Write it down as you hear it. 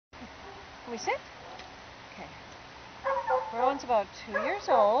Can we sit? Okay. Rowan's about 2 years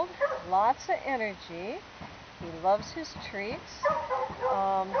old, lots of energy. He loves his treats.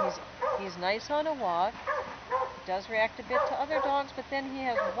 He's nice on a walk. He does react a bit to other dogs, but then he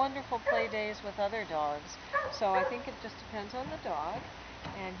has wonderful play days with other dogs. So I think it just depends on the dog.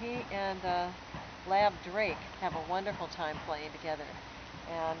 And he and Lab Drake have a wonderful time playing together.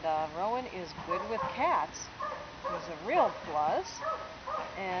 And Rowan is good with cats. He's a real plus.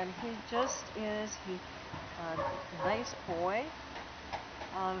 And he just is a nice boy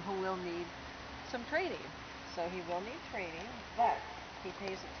who will need some training. So he will need training, but he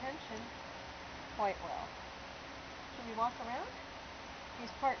pays attention quite well. Should we walk around?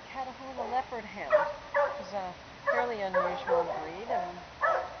 He's part Catahoula Leopard hound, which is a fairly unusual breed, and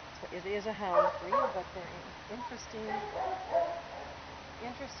it is a hound breed, but they're interesting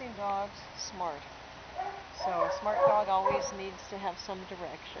dogs, smart. So a smart dog always needs to have some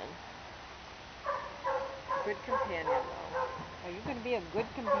direction. Good companion, though. Are you going to be a good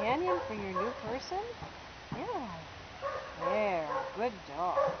companion for your new person? Yeah. There, good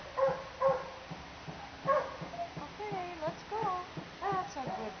dog. Okay, let's go. That's a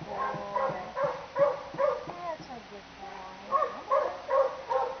good boy. That's a good boy.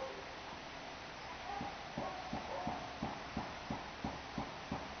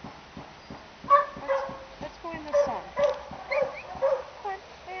 Let's go in the sun. Come on,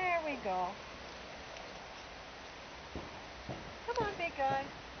 there we go. Come on, big guy.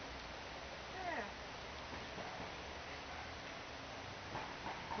 There.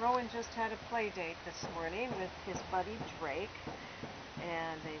 Rowan just had a play date this morning with his buddy Drake,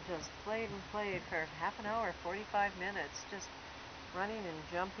 and they just played and played for half an hour, 45 minutes, just running and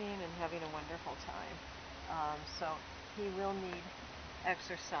jumping and having a wonderful time. So he will need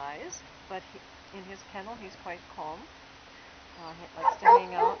exercise, but in his kennel he's quite calm. He likes to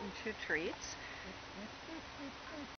hang out and chew treats.